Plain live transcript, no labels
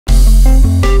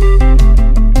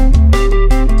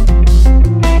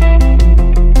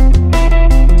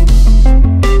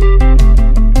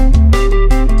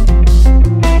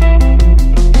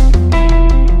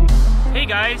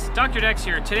Decks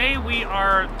here. Today we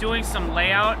are doing some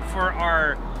layout for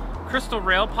our crystal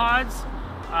rail pods.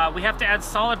 We have to add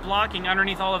solid blocking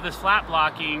underneath all of this flat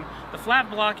blocking. The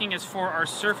flat blocking is for our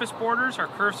surface borders, our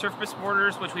curved surface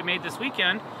borders, which we made this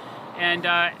weekend. And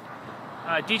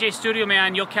DJ Studio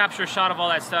Man, you'll capture a shot of all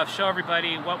that stuff, show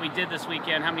everybody what we did this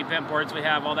weekend, how many vent boards we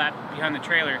have, all that behind the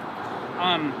trailer.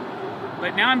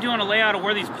 But now I'm doing a layout of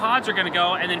where these pods are going to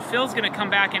go, and then Phil's going to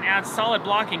come back and add solid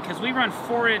blocking, because we run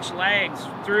 4-inch legs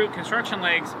through construction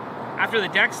legs after the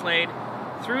deck's laid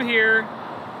through here,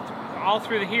 all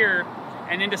through here,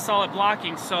 and into solid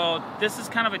blocking. So this is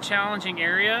kind of a challenging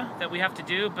area that we have to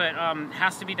do, but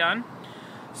has to be done.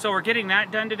 So we're getting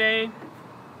that done today.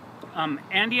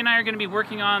 Andy and I are going to be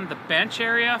working on the bench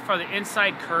area for the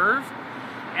inside curve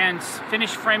and finish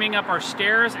framing up our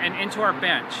stairs and into our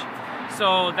bench.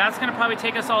 So that's going to probably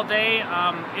take us all day.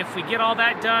 If we get all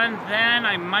that done, then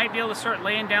I might be able to start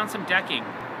laying down some decking.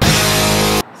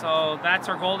 So that's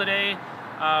our goal today.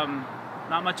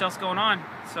 Not much else going on.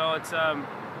 So it's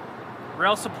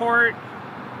rail support,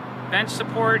 bench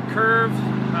support, curve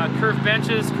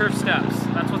benches, curved steps.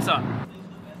 That's what's up.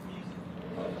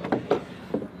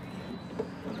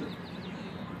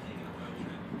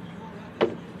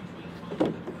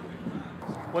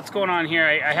 What's going on here,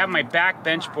 I have my back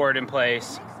bench board in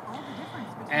place,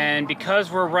 and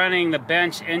because we're running the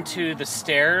bench into the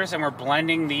stairs and we're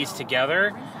blending these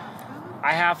together,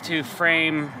 I have to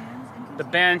frame the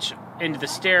bench into the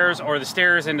stairs, or the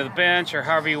stairs into the bench, or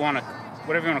however you want to,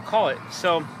 whatever you want to call it.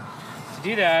 So to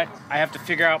do that, I have to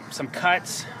figure out some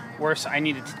cuts where I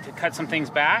need to cut some things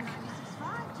back,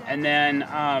 and then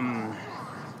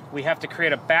we have to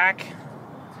create a back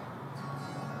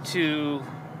to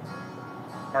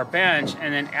our bench,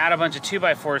 and then add a bunch of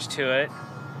 2x4s to it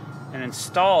and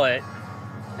install it,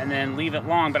 and then leave it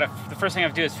long. But the first thing I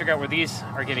have to do is figure out where these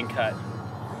are getting cut,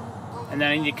 and then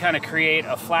I need to kind of create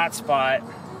a flat spot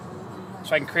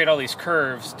so I can create all these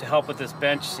curves to help with this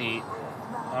bench seat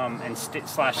and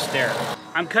slash stair.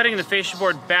 I'm cutting the fascia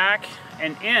board back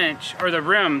an inch, or the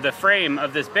rim, the frame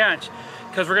of this bench,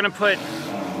 because we're going to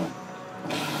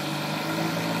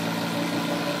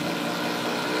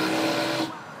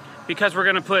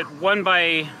put one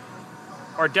by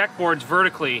our deck boards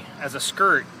vertically as a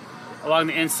skirt along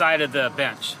the inside of the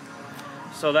bench.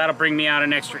 So that'll bring me out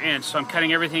an extra inch. So I'm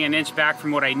cutting everything an inch back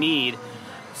from what I need,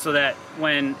 so that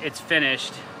when it's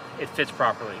finished, it fits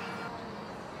properly.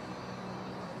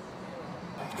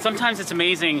 Sometimes it's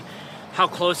amazing how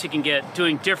close you can get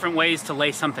doing different ways to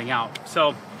lay something out.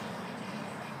 So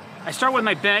I start with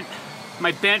my bent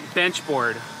bench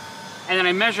board, and then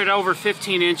I measured over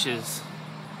 15 inches.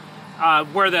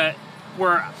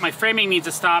 Where my framing needs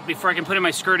to stop before I can put in my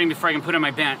skirting, before I can put in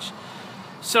my bench.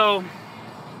 So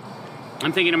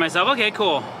I'm thinking to myself, okay,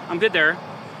 cool, I'm good there.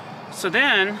 So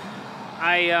then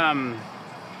I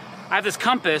have this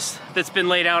compass that's been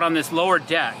laid out on this lower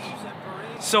deck.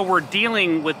 So we're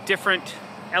dealing with different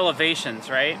elevations,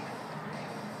 right?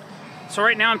 So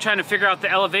right now I'm trying to figure out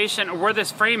the elevation, or where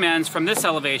this frame ends from this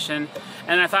elevation.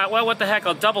 And I thought, well, what the heck,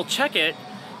 I'll double check it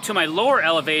to my lower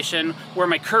elevation where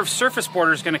my curved surface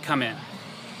border is going to come in.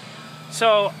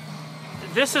 So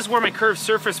this is where my curved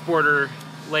surface border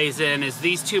lays in, is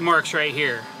these two marks right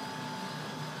here.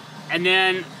 And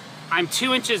then I'm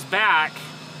 2 inches back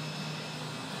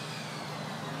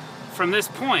from this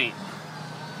point,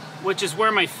 which is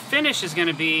where my finish is going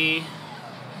to be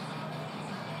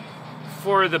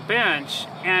for the bench.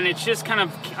 And it's just kind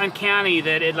of uncanny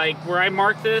that it, like, where I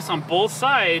marked this on both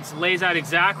sides lays out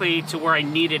exactly to where I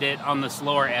needed it on this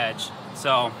lower edge.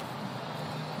 So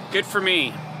good for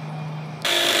me.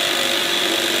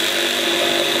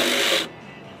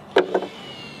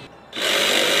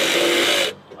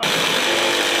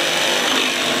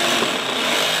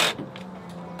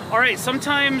 All right,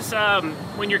 sometimes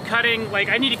when you're cutting, like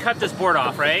I need to cut this board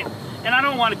off, right? And I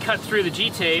don't want to cut through the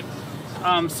G-tape.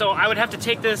 So I would have to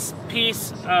take this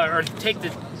piece, I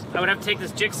would have to take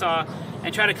this jigsaw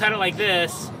and try to cut it like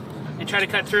this, and try to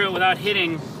cut through it without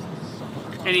hitting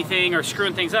anything or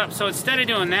screwing things up. So instead of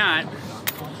doing that,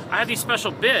 I have these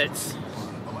special bits,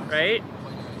 right?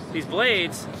 These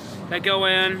blades that go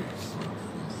in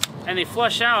and they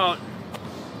flush out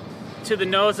to the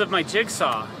nose of my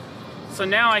jigsaw. So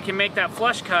now I can make that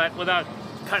flush cut without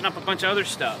cutting up a bunch of other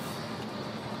stuff.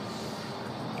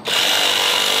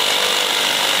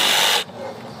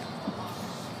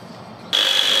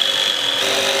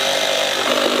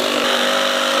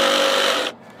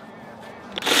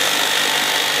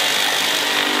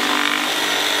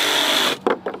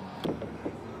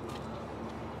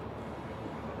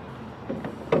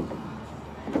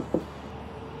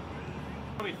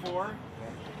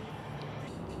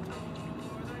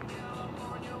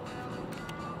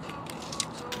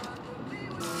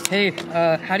 Hey,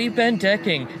 how do you bend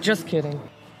decking? Just kidding.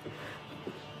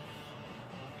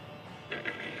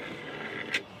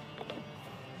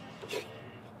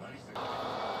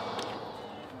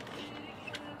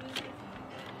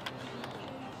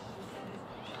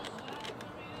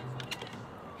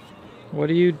 What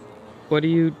do you,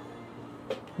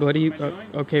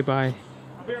 okay, bye.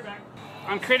 I'll be right back.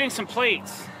 I'm creating some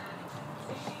plates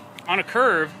on a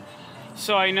curve,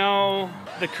 so I know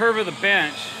the curve of the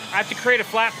bench. I have to create a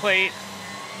flat plate,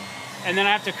 and then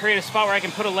I have to create a spot where I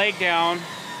can put a leg down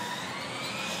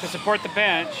to support the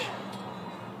bench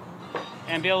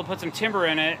and be able to put some timber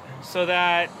in it so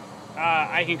that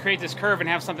I can create this curve and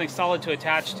have something solid to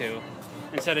attach to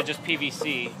instead of just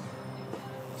PVC.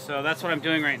 So that's what I'm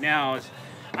doing right now. Is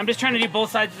I'm just trying to do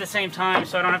both sides at the same time,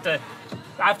 so I don't have to.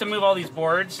 I have to move all these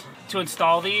boards to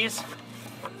install these.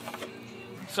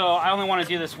 So I only want to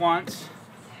do this once.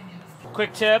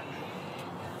 Quick tip.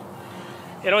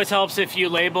 It always helps if you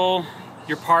label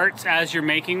your parts as you're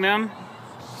making them,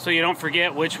 so you don't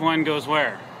forget which one goes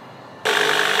where.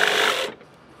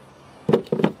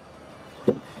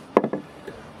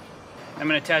 I'm going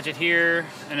to attach it here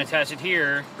and attach it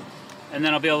here. And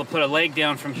then I'll be able to put a leg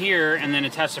down from here and then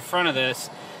attach the front of this.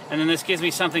 And then this gives me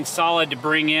something solid to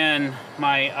bring in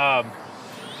my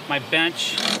my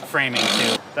bench framing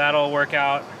to. That'll work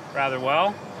out rather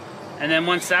well. And then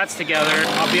once that's together,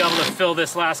 I'll be able to fill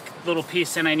this last little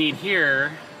piece in I need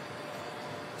here.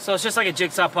 So it's just like a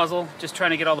jigsaw puzzle, just trying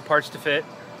to get all the parts to fit.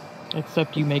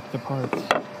 Except you make the parts.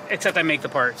 Except I make the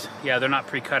parts. Yeah, they're not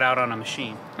pre-cut out on a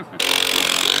machine.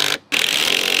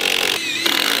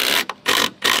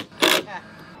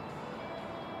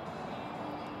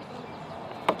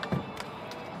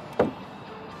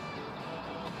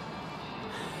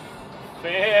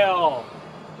 Fail!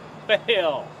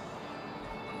 Fail!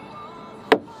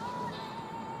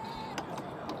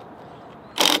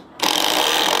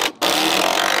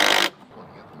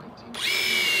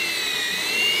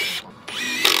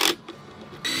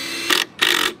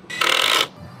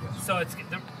 So it's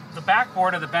the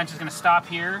backboard of the bench is going to stop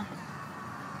here,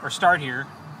 or start here,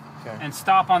 okay, and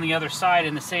stop on the other side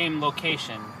in the same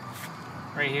location,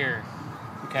 right here.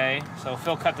 Okay, so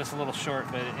Phil cut this a little short,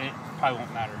 but it probably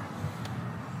won't matter.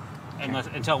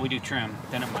 Until we do trim,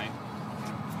 then it might.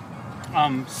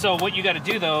 So what you got to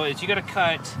do though is you got to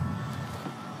cut.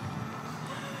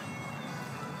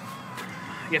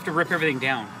 You have to rip everything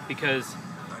down because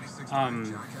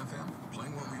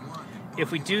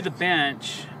if we do the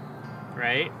bench,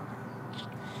 right,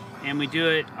 and we do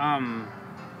it at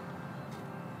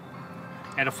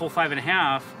a full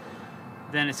 5.5,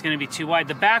 then it's going to be too wide.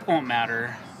 The back won't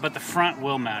matter, but the front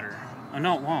will matter. Oh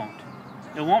no, it won't.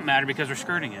 It won't matter because we're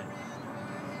skirting it.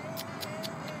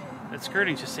 That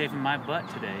skirting's just saving my butt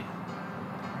today.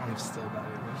 I'm still not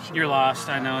even sure. You're lost,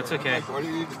 I know, it's okay. Like, what are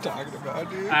you talking about,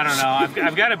 dude? I don't know,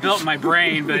 I've got it built in my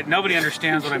brain, but nobody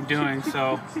understands what I'm doing,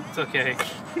 so it's okay.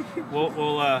 We'll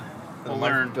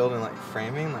learn. Building like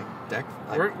framing, like deck.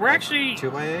 Like, we're actually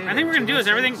 2x8. I think we're gonna do is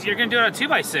everything. You're gonna do it on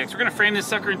 2x6. We're gonna frame this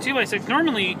sucker in 2x6.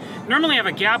 Normally I have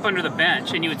a gap under the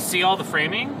bench, and you would see all the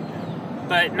framing,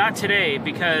 but not today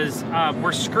because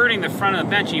we're skirting the front of the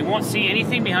bench, and you won't see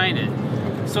anything behind it.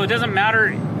 So it doesn't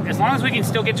matter as long as we can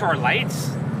still get to our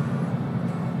lights.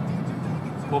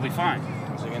 We'll be fine.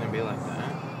 Is it gonna be like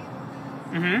that?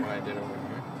 Mm-hmm. What I did over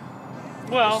here.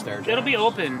 Well, it'll be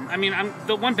open. I mean,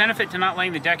 the one benefit to not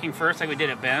laying the decking first like we did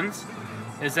at Ben's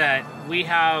is that we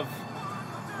have,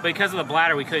 because of the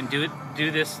bladder, we couldn't do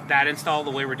that install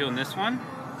the way we're doing this one.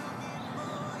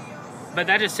 But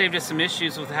that just saved us some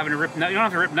issues with having to rip. You don't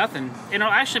have to rip nothing. It'll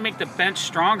actually make the bench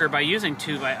stronger by using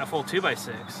a full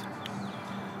 2x6.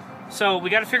 So we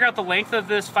got to figure out the length of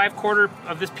this 5/4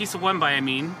 of this piece of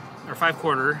 1x, or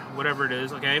 5/4, whatever it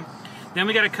is. Okay. Then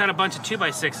we got to cut a bunch of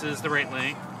 2x6s the right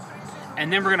length.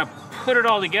 And then we're going to put it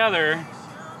all together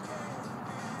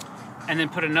and then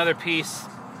put another piece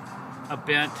of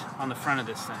bent on the front of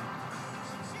this thing.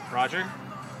 Roger?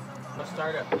 I'll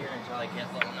start up here until I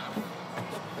get low enough.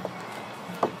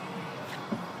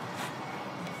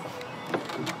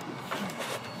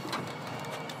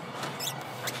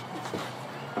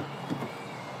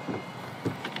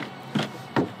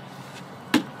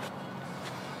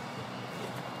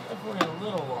 Definitely a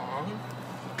little long.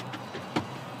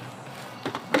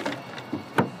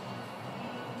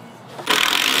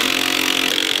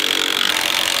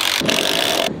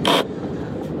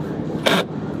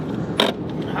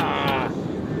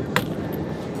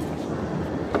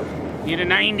 Need a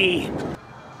 90.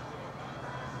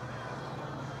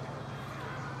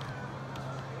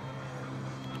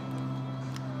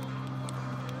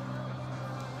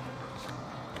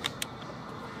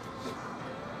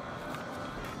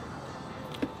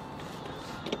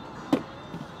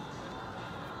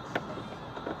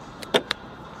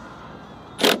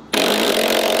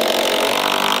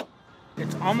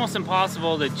 almost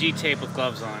impossible to G-tape with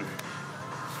gloves on.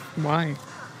 Why?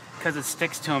 Because it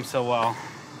sticks to them so well.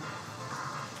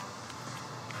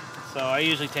 So I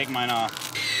usually take mine off.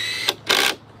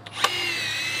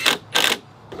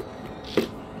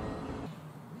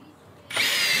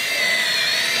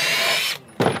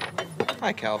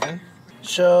 Hi, Calvin.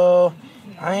 So,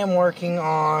 I am working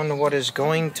on what is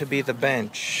going to be the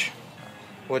bench,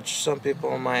 which some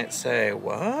people might say,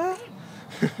 what?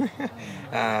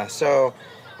 So,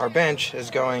 our bench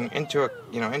is going into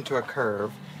a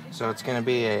curve. So it's going to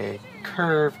be a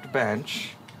curved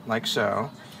bench, like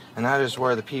so, and that is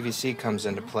where the PVC comes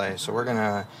into play. So we're going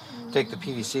to take the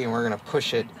PVC and we're going to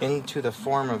push it into the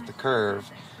form of the curve,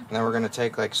 and then we're going to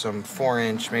take like some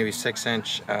 4-inch, maybe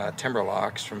 6-inch timber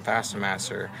locks from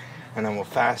Fastenmaster, and then we'll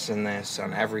fasten this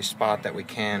on every spot that we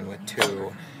can with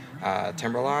 2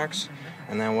 timber locks,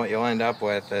 and then what you'll end up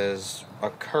with is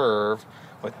a curve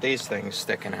with these things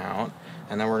sticking out,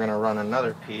 and then we're going to run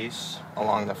another piece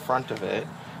along the front of it.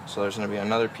 So there's going to be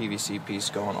another PVC piece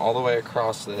going all the way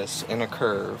across this in a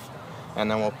curve,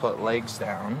 and then we'll put legs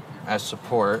down as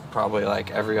support, probably like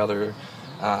every other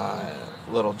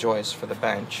little joist for the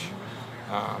bench.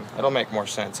 It'll make more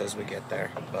sense as we get there,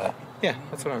 but yeah,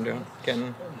 that's what I'm doing,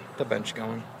 getting the bench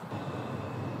going.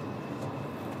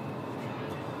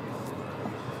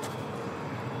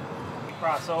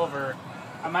 Cross over.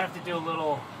 I might have to do a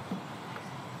little.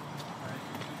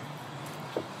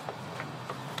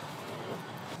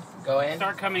 Go in.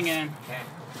 Start coming in. Okay.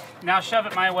 Now shove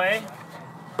it my way.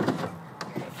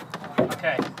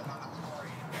 Okay.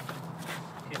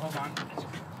 Okay, hold on.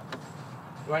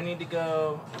 Do I need to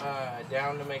go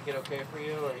down to make it okay for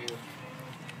you, or you?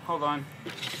 Hold on.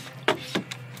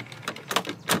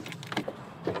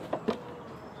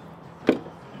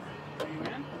 Are you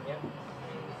in? Yep.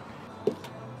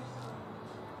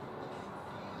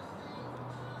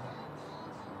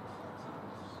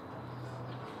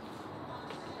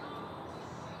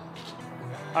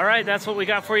 All right, that's what we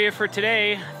got for you for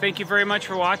today. Thank you very much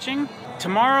for watching.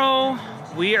 Tomorrow,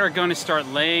 we are going to start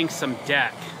laying some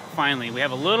deck. Finally, we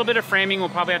have a little bit of framing. We'll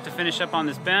probably have to finish up on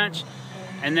this bench,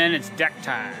 and then it's deck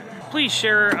time. Please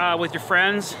share with your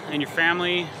friends and your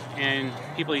family and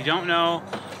people you don't know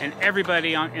and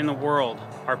everybody in the world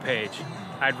our page.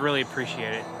 I'd really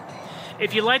appreciate it.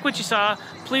 If you like what you saw,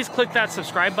 please click that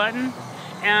subscribe button.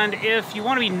 And if you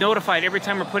want to be notified every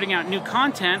time we're putting out new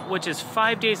content, which is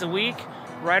 5 days a week,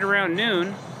 right around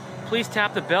noon, please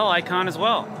tap the bell icon as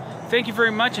well. Thank you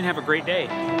very much and have a great day.